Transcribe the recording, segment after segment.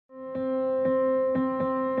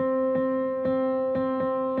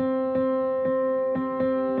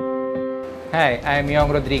Hi, I'm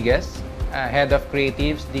Yong Rodriguez, Head of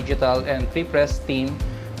Creatives, Digital, and Pre-Press team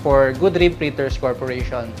for Goodream Printers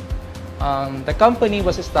Corporation. The company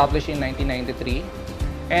was established in 1993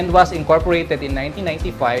 and was incorporated in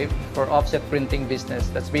 1995 for offset printing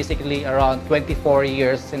business. That's basically around 24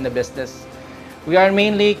 years in the business. We are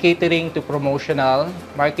mainly catering to promotional,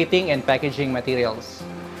 marketing, and packaging materials.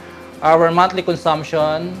 Our monthly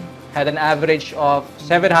consumption had an average of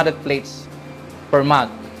 700 plates per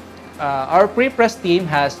month. Our pre-press team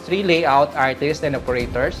has 3 layout artists and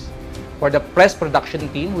operators. For the press production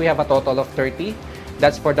team, we have a total of 30.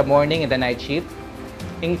 That's for the morning and the night shift.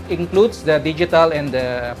 Includes the digital and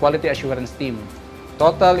the quality assurance team.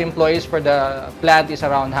 Total employees for the plant is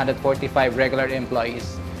around 145 regular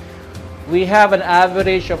employees. We have an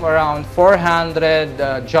average of around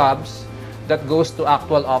 400 jobs that goes to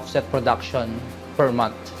actual offset production per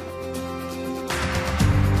month.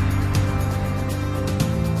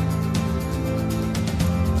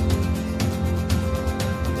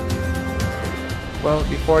 Well,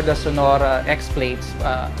 before the Sonora X Plates,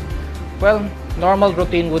 normal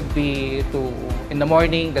routine would be to, in the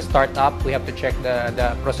morning, the startup, we have to check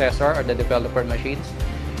the processor or the developer machines.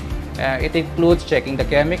 It includes checking the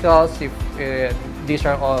chemicals, if these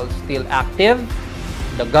are all still active,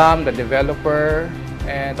 the gum, the developer,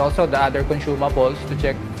 and also the other consumables to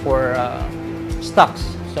check for stocks.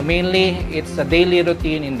 So mainly, it's a daily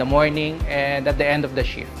routine in the morning and at the end of the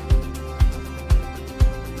shift.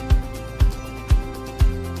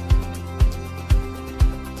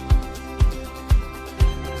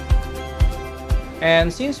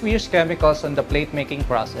 And since we use chemicals on the plate making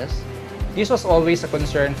process, this was always a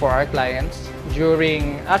concern for our clients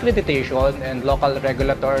during accreditation and local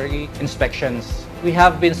regulatory inspections. We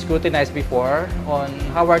have been scrutinized before on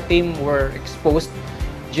how our team were exposed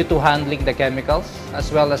due to handling the chemicals,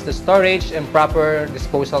 as well as the storage and proper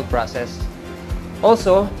disposal process.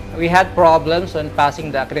 Also, we had problems on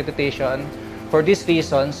passing the accreditation for this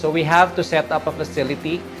reason, so we have to set up a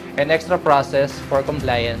facility and extra process for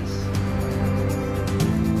compliance.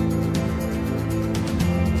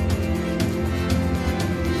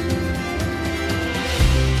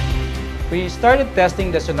 We started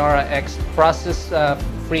testing the Sonora X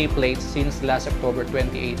process-free plates since last October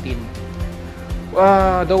 2018.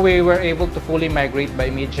 Though we were able to fully migrate by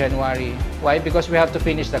mid-January. Why? Because we have to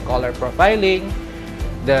finish the color profiling,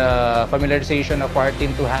 the familiarization of our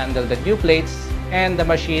team to handle the new plates, and the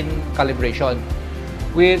machine calibration.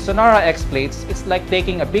 With Sonora X Plates, it's like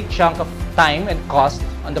taking a big chunk of time and cost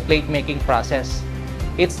on the plate making process.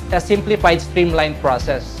 It's a simplified, streamlined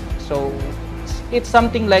process. So it's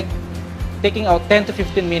something like taking out 10 to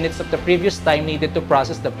 15 minutes of the previous time needed to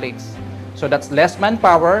process the plates. So that's less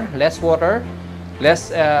manpower, less water, less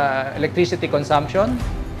electricity consumption.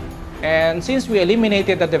 And since we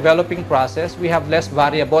eliminated the developing process, we have less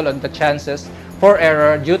variable on the chances for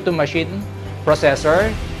error due to machine,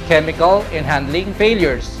 processor, chemical, and handling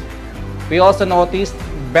failures. We also noticed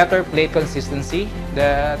better plate consistency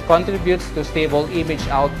that contributes to stable image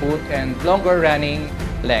output and longer running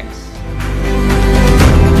lengths.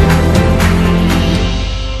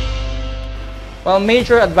 Well,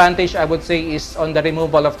 major advantage I would say is on the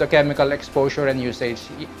removal of the chemical exposure and usage.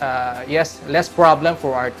 Yes, less problem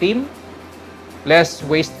for our team, less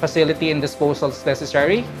waste facility and disposals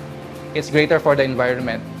necessary. It's greater for the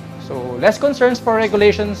environment. So less concerns for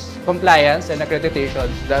regulations, compliance, and accreditations.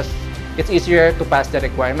 Thus, it's easier to pass the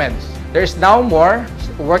requirements. There's now more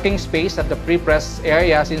working space at the pre-press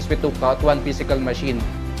area since we took out one physical machine.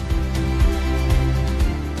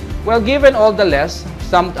 Well, given all the less,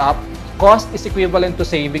 summed up, cost is equivalent to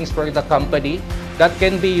savings for the company that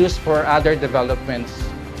can be used for other developments.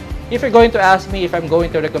 If you're going to ask me if I'm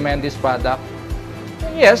going to recommend this product,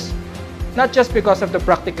 yes, not just because of the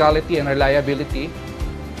practicality and reliability,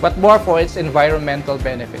 but more for its environmental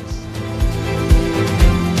benefits.